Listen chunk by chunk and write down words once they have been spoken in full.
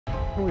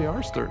we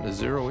are starting to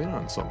zero in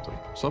on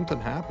something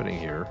happening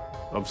here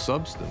of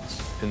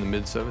substance in the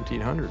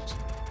mid-1700s.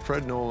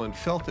 Fred Nolan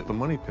felt that the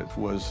money pit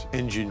was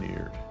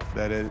engineered,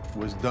 that it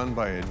was done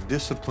by a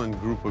disciplined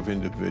group of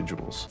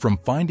individuals. From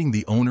finding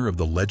the owner of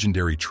the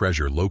legendary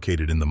treasure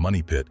located in the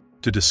money pit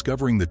to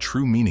discovering the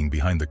true meaning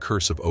behind the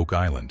curse of Oak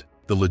Island,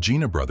 the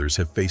Lagina brothers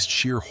have faced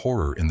sheer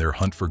horror in their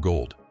hunt for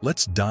gold.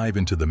 Let's dive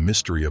into the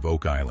mystery of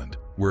Oak Island,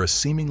 where a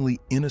seemingly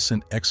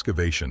innocent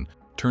excavation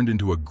turned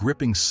into a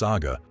gripping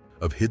saga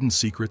of hidden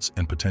secrets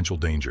and potential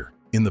danger.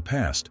 In the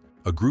past,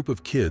 a group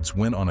of kids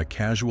went on a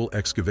casual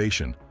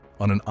excavation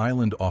on an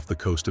island off the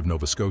coast of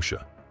Nova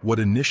Scotia. What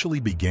initially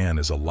began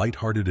as a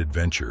lighthearted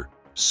adventure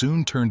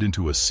soon turned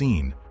into a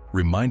scene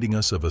reminding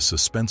us of a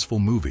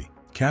suspenseful movie,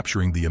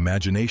 capturing the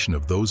imagination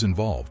of those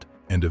involved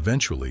and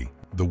eventually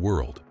the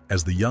world.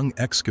 As the young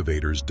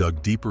excavators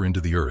dug deeper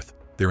into the earth,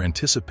 their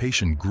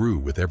anticipation grew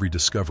with every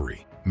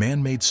discovery.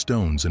 Man-made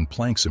stones and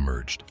planks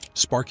emerged,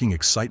 sparking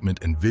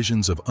excitement and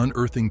visions of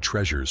unearthing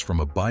treasures from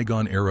a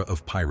bygone era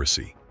of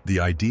piracy. The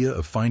idea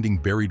of finding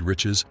buried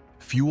riches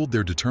fueled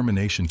their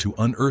determination to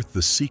unearth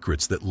the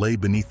secrets that lay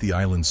beneath the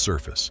island's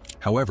surface.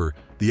 However,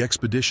 the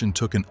expedition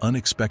took an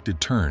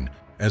unexpected turn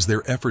as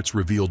their efforts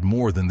revealed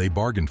more than they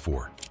bargained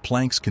for.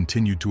 Planks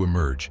continued to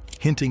emerge,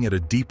 hinting at a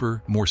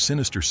deeper, more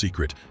sinister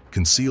secret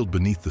concealed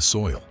beneath the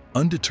soil.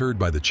 Undeterred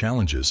by the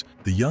challenges,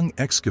 the young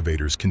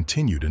excavators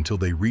continued until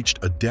they reached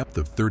a depth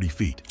of 30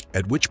 feet,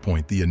 at which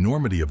point the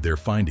enormity of their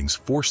findings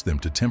forced them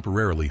to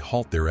temporarily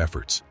halt their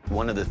efforts.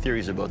 One of the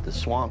theories about the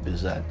swamp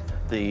is that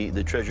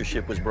the treasure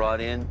ship was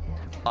brought in,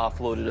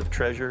 offloaded of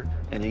treasure,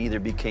 and it either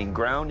became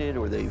grounded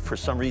or for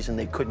some reason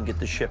they couldn't get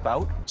the ship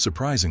out.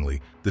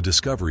 Surprisingly, the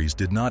discoveries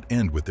did not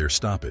end with their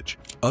stoppage.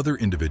 Other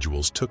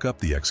individuals took up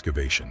the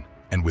excavation,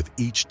 and with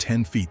each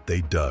 10 feet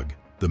they dug,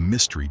 the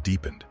mystery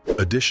deepened.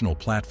 Additional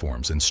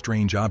platforms and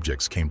strange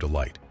objects came to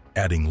light,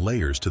 adding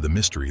layers to the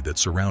mystery that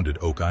surrounded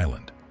Oak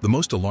Island. The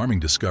most alarming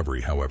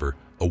discovery, however,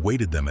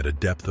 awaited them at a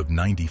depth of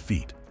 90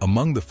 feet.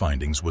 Among the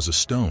findings was a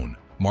stone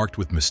marked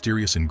with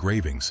mysterious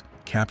engravings,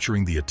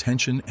 capturing the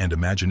attention and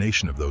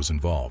imagination of those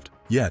involved.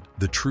 Yet,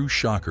 the true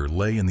shocker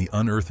lay in the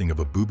unearthing of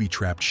a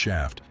booby-trapped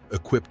shaft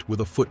equipped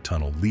with a foot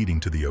tunnel leading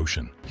to the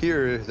ocean.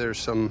 Here, there's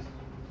some,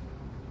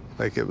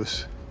 like it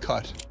was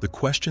cut. The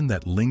question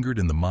that lingered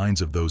in the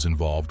minds of those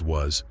involved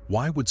was,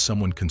 why would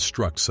someone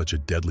construct such a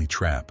deadly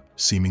trap,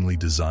 seemingly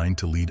designed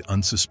to lead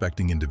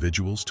unsuspecting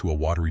individuals to a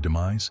watery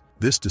demise?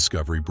 This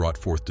discovery brought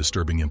forth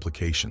disturbing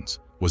implications.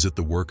 Was it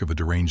the work of a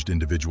deranged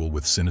individual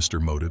with sinister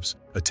motives,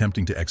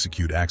 attempting to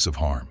execute acts of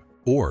harm?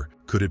 Or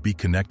could it be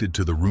connected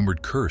to the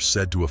rumored curse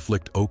said to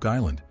afflict Oak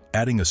Island,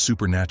 adding a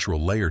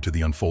supernatural layer to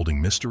the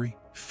unfolding mystery?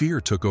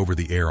 Fear took over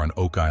the air on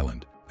Oak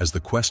Island as the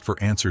quest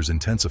for answers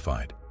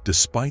intensified.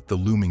 Despite the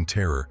looming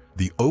terror,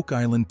 the Oak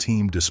Island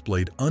team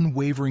displayed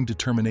unwavering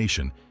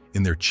determination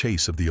in their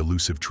chase of the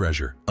elusive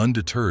treasure,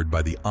 undeterred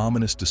by the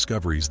ominous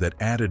discoveries that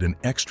added an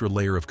extra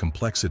layer of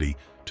complexity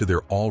to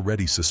their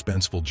already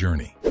suspenseful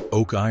journey.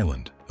 Oak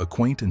Island, a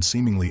quaint and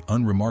seemingly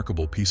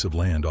unremarkable piece of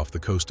land off the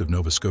coast of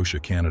Nova Scotia,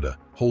 Canada,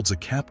 holds a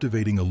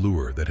captivating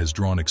allure that has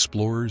drawn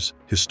explorers,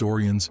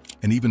 historians,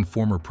 and even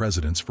former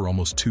presidents for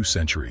almost 2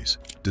 centuries.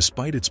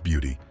 Despite its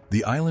beauty,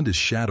 the island is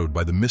shadowed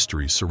by the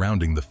mysteries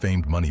surrounding the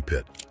famed money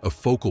pit, a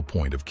focal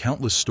point of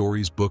countless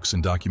stories, books,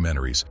 and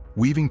documentaries,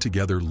 weaving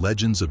together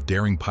legends of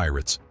daring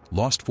pirates,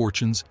 lost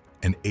fortunes,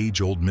 and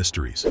age-old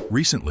mysteries.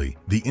 Recently,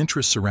 the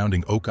interest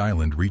surrounding Oak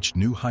Island reached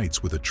new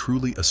heights with a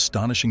truly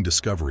astonishing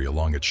discovery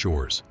along its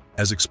shores.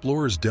 As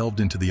explorers delved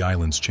into the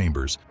island's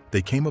chambers,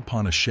 they came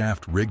upon a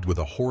shaft rigged with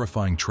a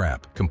horrifying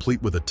trap,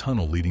 complete with a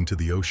tunnel leading to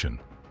the ocean.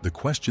 The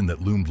question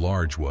that loomed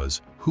large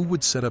was, who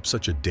would set up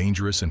such a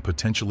dangerous and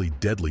potentially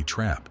deadly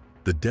trap?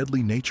 The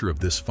deadly nature of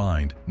this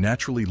find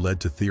naturally led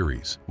to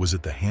theories. Was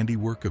it the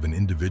handiwork of an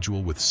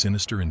individual with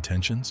sinister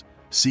intentions,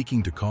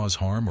 seeking to cause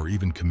harm or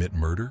even commit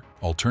murder?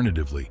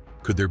 Alternatively,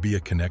 could there be a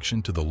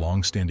connection to the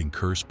long-standing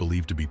curse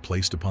believed to be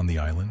placed upon the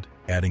island,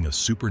 adding a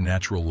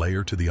supernatural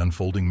layer to the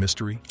unfolding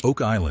mystery?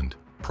 Oak Island,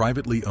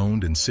 privately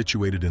owned and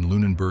situated in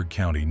Lunenburg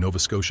County, Nova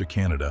Scotia,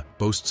 Canada,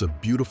 boasts a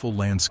beautiful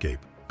landscape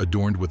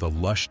adorned with a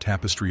lush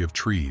tapestry of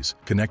trees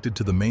connected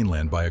to the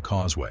mainland by a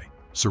causeway.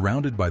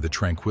 Surrounded by the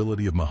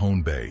tranquility of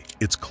Mahone Bay,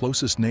 its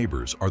closest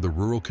neighbors are the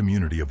rural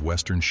community of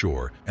Western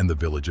Shore and the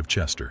village of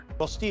Chester.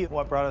 Well, Steve,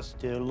 what brought us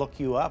to look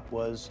you up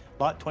was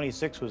Lot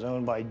 26 was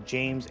owned by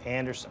James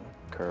Anderson.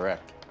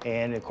 Correct.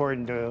 And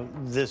according to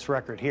this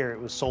record here, it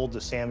was sold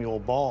to Samuel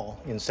Ball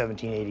in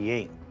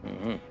 1788.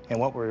 And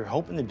what we're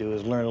hoping to do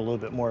is learn a little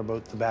bit more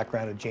about the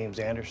background of James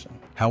Anderson.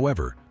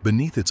 However,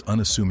 beneath its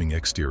unassuming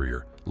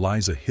exterior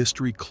lies a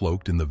history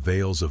cloaked in the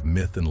veils of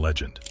myth and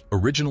legend.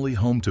 Originally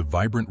home to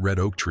vibrant red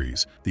oak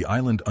trees, the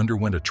island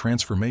underwent a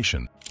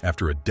transformation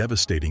after a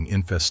devastating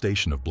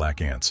infestation of black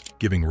ants,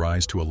 giving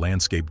rise to a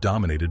landscape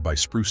dominated by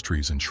spruce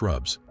trees and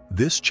shrubs.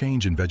 This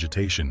change in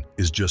vegetation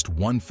is just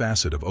one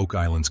facet of Oak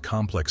Island's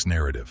complex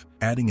narrative,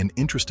 adding an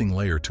interesting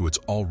layer to its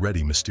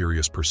already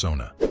mysterious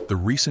persona. The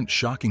recent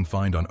shocking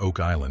find on Oak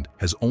Island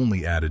has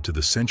only added to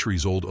the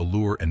centuries-old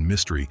allure and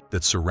mystery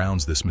that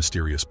surrounds this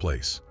mysterious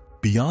place.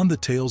 Beyond the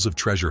tales of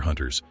treasure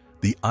hunters,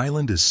 the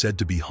island is said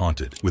to be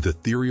haunted, with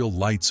ethereal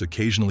lights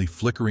occasionally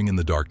flickering in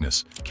the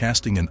darkness,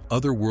 casting an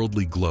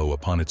otherworldly glow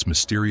upon its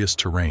mysterious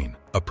terrain.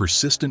 A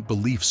persistent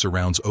belief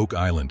surrounds Oak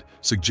Island,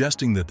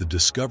 suggesting that the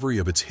discovery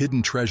of its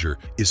hidden treasure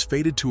is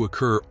fated to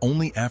occur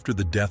only after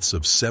the deaths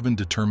of 7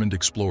 determined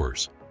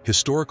explorers.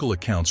 Historical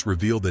accounts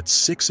reveal that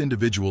 6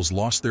 individuals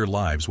lost their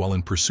lives while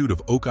in pursuit of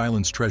Oak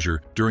Island's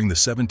treasure during the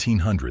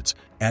 1700s,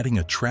 adding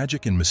a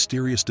tragic and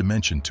mysterious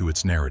dimension to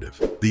its narrative.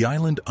 The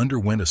island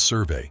underwent a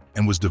survey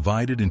and was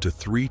divided into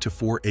 3 to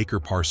 4 acre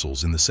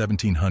parcels in the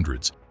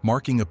 1700s,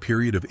 marking a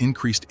period of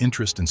increased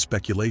interest and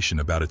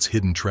speculation about its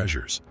hidden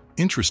treasures.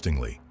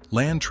 Interestingly,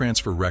 land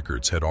transfer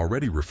records had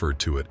already referred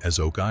to it as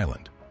Oak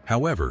Island.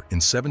 However,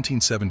 in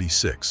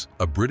 1776,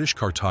 a British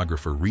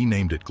cartographer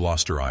renamed it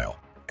Gloucester Isle,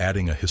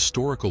 adding a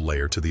historical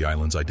layer to the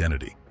island's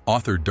identity.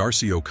 Author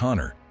Darcy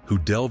O'Connor, who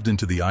delved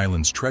into the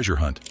island's treasure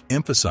hunt,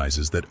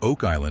 emphasizes that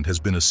Oak Island has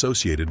been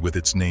associated with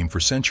its name for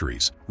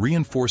centuries,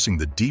 reinforcing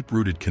the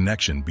deep-rooted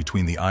connection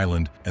between the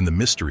island and the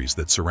mysteries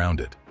that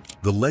surround it.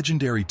 The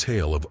legendary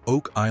tale of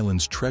Oak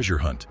Island's treasure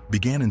hunt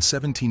began in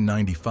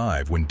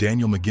 1795 when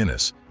Daniel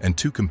McGinnis and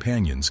 2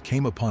 companions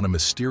came upon a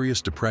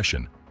mysterious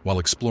depression while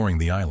exploring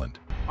the island.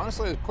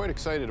 Honestly, I was quite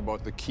excited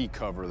about the key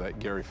cover that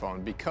Gary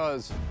found,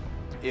 because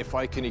if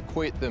I can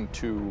equate them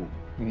to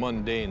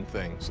mundane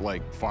things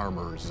like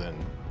farmers and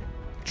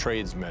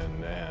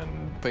tradesmen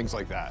and things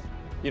like that,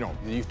 you know,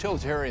 the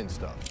utilitarian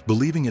stuff.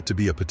 Believing it to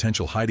be a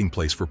potential hiding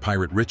place for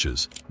pirate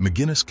riches,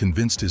 McGinnis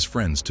convinced his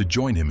friends to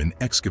join him in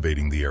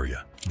excavating the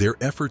area. Their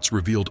efforts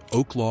revealed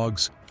oak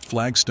logs,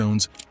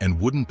 flagstones, and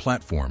wooden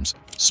platforms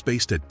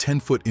spaced at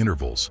 10-foot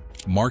intervals,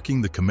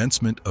 marking the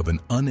commencement of an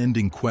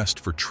unending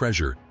quest for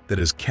treasure that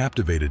has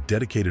captivated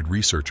dedicated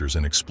researchers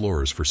and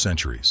explorers for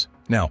centuries.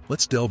 Now,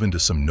 let's delve into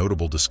some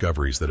notable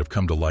discoveries that have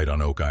come to light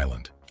on Oak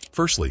Island.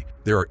 Firstly,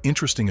 there are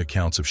interesting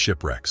accounts of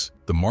shipwrecks.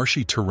 The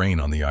marshy terrain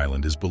on the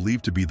island is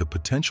believed to be the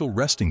potential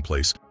resting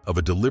place of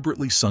a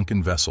deliberately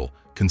sunken vessel,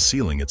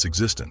 concealing its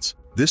existence.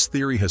 This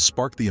theory has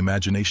sparked the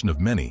imagination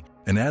of many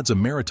and adds a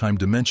maritime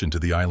dimension to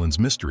the island's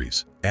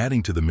mysteries.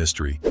 Adding to the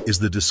mystery is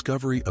the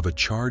discovery of a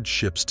charred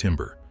ship's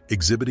timber,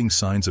 exhibiting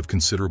signs of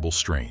considerable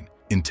strain,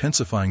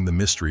 intensifying the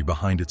mystery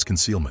behind its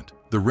concealment.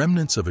 The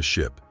remnants of a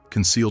ship,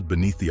 concealed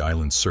beneath the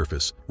island's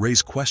surface,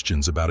 raise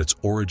questions about its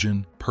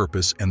origin,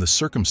 purpose, and the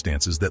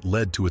circumstances that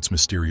led to its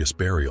mysterious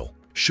burial.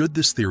 Should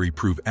this theory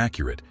prove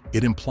accurate,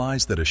 it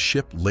implies that a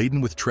ship laden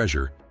with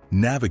treasure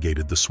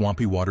navigated the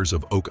swampy waters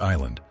of Oak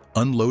Island,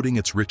 unloading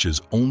its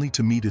riches only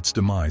to meet its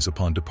demise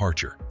upon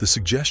departure. The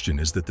suggestion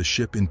is that the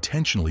ship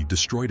intentionally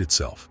destroyed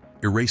itself,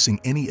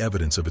 erasing any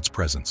evidence of its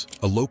presence.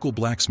 A local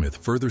blacksmith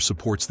further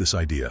supports this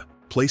idea,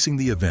 placing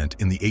the event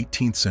in the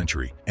 18th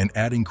century and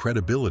adding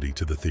credibility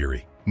to the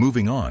theory.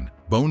 Moving on,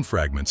 bone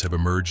fragments have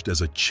emerged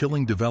as a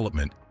chilling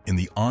development in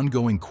the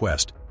ongoing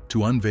quest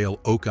to unveil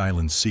Oak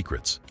Island's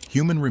secrets.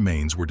 Human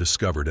remains were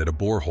discovered at a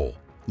borehole,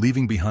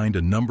 leaving behind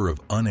a number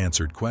of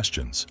unanswered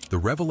questions. The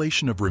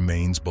revelation of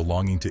remains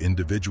belonging to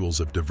individuals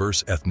of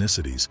diverse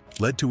ethnicities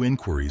led to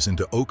inquiries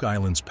into Oak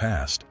Island's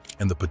past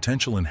and the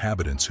potential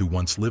inhabitants who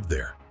once lived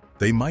there.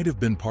 They might have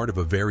been part of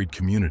a varied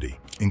community,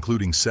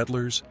 including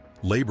settlers,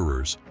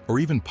 laborers, or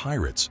even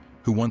pirates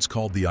who once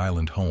called the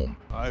island home.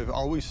 I've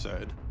always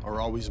said, or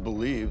always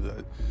believed,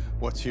 that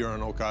what's here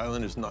on Oak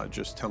Island is not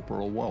just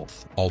temporal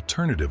wealth.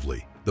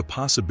 Alternatively, the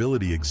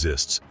possibility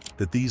exists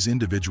that these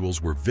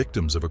individuals were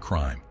victims of a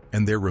crime,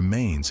 and their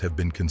remains have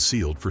been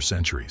concealed for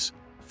centuries.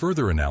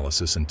 Further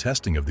analysis and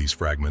testing of these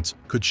fragments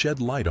could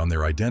shed light on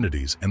their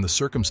identities and the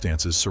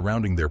circumstances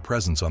surrounding their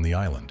presence on the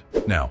island.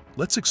 Now,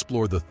 let's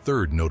explore the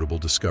third notable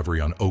discovery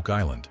on Oak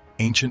Island: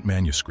 ancient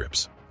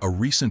manuscripts. A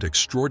recent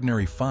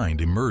extraordinary find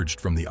emerged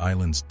from the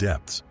island's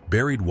depths.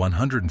 Buried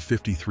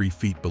 153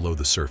 feet below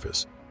the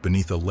surface,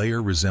 beneath a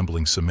layer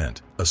resembling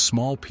cement, a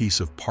small piece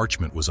of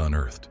parchment was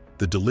unearthed.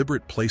 The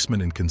deliberate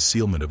placement and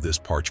concealment of this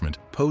parchment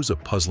pose a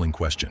puzzling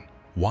question.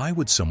 Why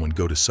would someone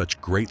go to such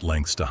great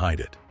lengths to hide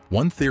it?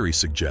 One theory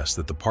suggests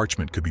that the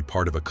parchment could be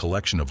part of a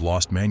collection of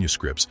lost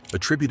manuscripts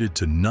attributed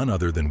to none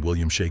other than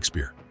William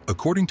Shakespeare.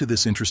 According to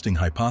this interesting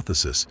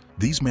hypothesis,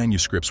 these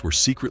manuscripts were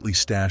secretly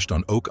stashed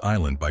on Oak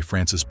Island by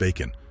Francis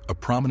Bacon, a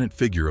prominent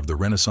figure of the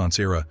Renaissance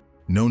era,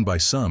 known by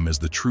some as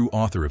the true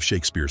author of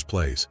Shakespeare's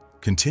plays.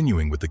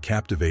 Continuing with the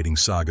captivating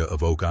saga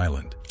of Oak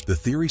Island, the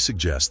theory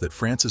suggests that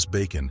Francis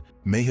Bacon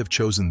may have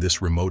chosen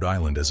this remote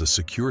island as a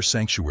secure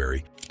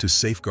sanctuary to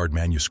safeguard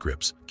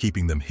manuscripts,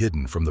 keeping them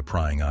hidden from the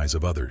prying eyes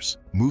of others.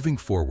 Moving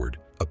forward,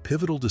 a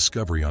pivotal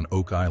discovery on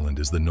Oak Island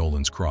is the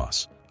Nolan's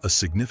Cross, a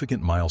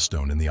significant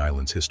milestone in the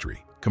island's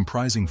history.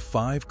 Comprising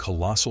 5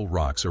 colossal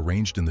rocks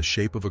arranged in the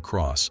shape of a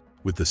cross,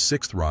 with the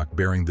 6th rock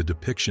bearing the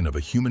depiction of a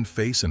human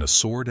face and a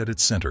sword at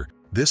its center,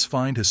 this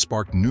find has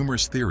sparked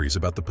numerous theories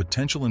about the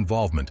potential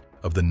involvement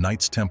of the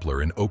Knights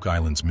Templar in Oak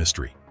Island's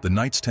mystery. The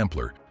Knights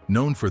Templar,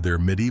 known for their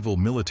medieval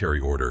military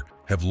order,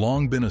 have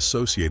long been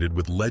associated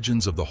with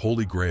legends of the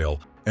Holy Grail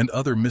and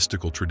other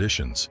mystical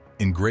traditions.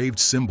 Engraved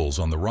symbols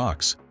on the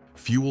rocks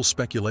fuel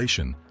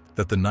speculation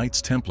that the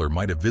Knights Templar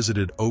might have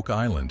visited Oak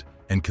Island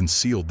and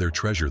concealed their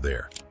treasure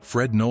there.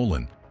 Fred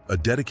Nolan, a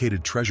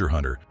dedicated treasure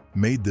hunter,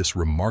 made this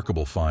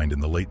remarkable find in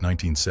the late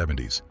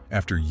 1970s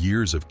after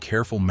years of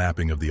careful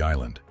mapping of the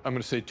island. I'm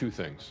going to say two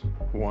things.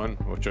 One,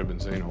 which I've been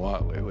saying a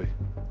lot lately,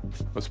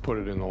 let's put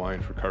it in the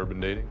line for carbon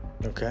dating.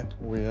 Okay.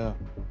 Oh, yeah.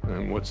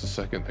 And what's the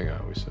second thing I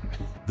always say?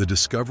 The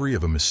discovery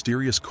of a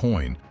mysterious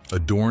coin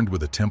adorned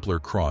with a Templar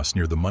cross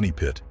near the money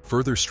pit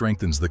further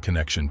strengthens the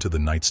connection to the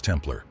Knights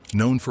Templar,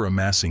 known for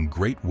amassing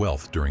great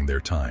wealth during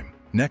their time.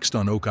 Next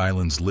on Oak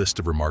Island's list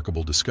of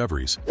remarkable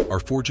discoveries are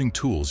forging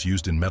tools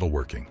used in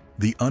metalworking.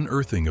 The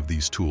unearthing of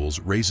these tools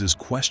raises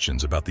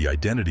questions about the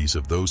identities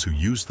of those who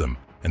used them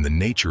and the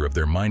nature of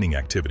their mining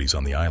activities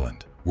on the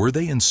island. Were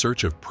they in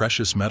search of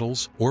precious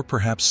metals or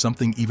perhaps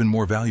something even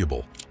more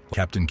valuable?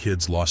 Captain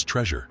Kidd's lost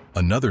treasure,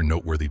 another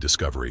noteworthy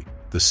discovery,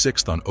 the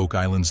sixth on Oak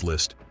Island's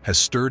list, has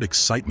stirred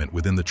excitement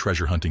within the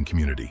treasure hunting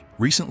community.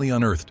 Recently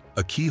unearthed,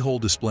 a keyhole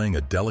displaying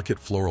a delicate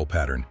floral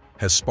pattern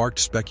has sparked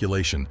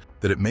speculation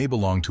that it may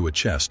belong to a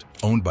chest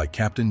owned by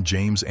Captain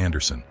James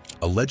Anderson,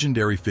 a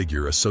legendary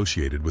figure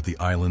associated with the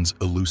island's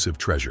elusive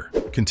treasure.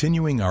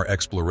 Continuing our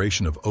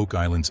exploration of Oak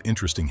Island's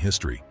interesting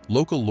history,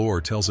 local lore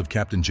tells of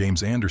Captain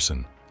James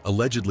Anderson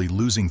allegedly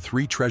losing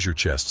 3 treasure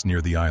chests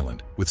near the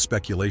island, with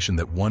speculation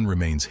that one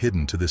remains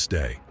hidden to this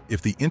day.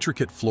 If the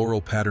intricate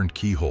floral-patterned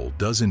keyhole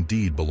does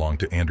indeed belong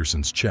to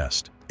Anderson's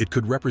chest, it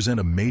could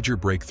represent a major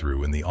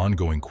breakthrough in the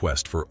ongoing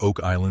quest for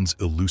Oak Island's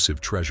elusive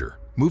treasure.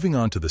 Moving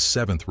on to the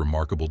 7th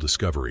remarkable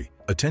discovery,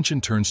 attention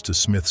turns to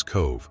Smith's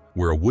Cove,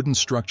 where a wooden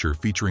structure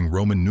featuring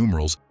Roman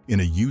numerals in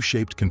a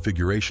U-shaped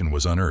configuration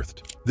was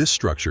unearthed. This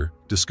structure,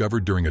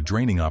 discovered during a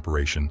draining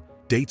operation,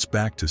 dates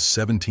back to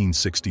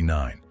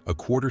 1769, a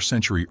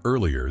quarter-century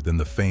earlier than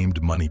the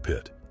famed money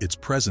pit. Its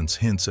presence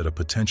hints at a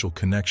potential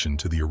connection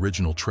to the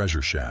original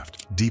treasure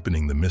shaft,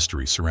 deepening the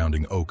mystery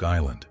surrounding Oak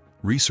Island.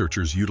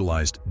 Researchers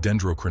utilized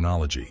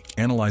dendrochronology,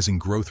 analyzing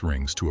growth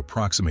rings to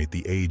approximate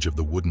the age of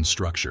the wooden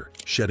structure,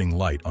 shedding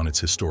light on its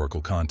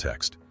historical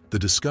context. The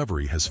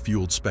discovery has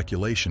fueled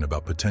speculation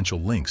about potential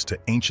links to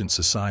ancient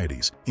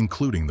societies,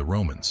 including the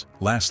Romans.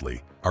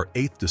 Lastly, our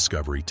 8th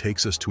discovery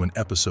takes us to an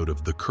episode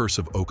of The Curse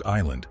of Oak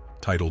Island,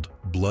 titled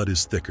Blood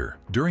is Thicker.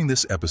 During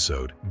this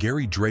episode,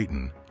 Gary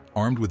Drayton,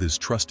 armed with his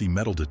trusty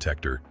metal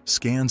detector,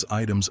 scans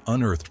items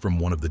unearthed from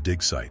one of the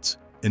dig sites.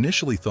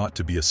 Initially thought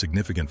to be a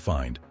significant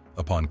find,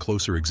 upon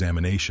closer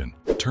examination,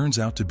 turns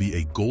out to be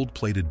a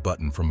gold-plated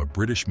button from a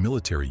British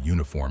military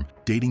uniform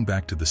dating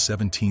back to the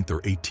 17th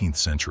or 18th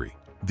century.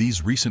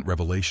 These recent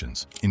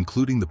revelations,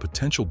 including the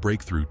potential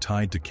breakthrough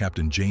tied to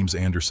Captain James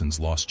Anderson's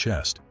lost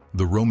chest,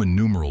 the Roman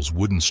numerals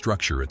wooden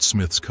structure at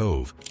Smith's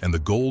Cove, and the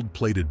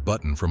gold-plated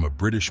button from a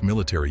British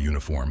military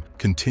uniform,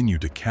 continue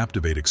to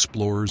captivate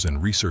explorers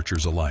and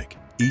researchers alike.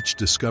 Each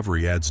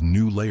discovery adds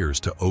new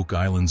layers to Oak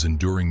Island's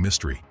enduring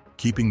mystery,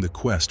 keeping the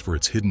quest for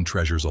its hidden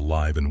treasures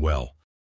alive and well.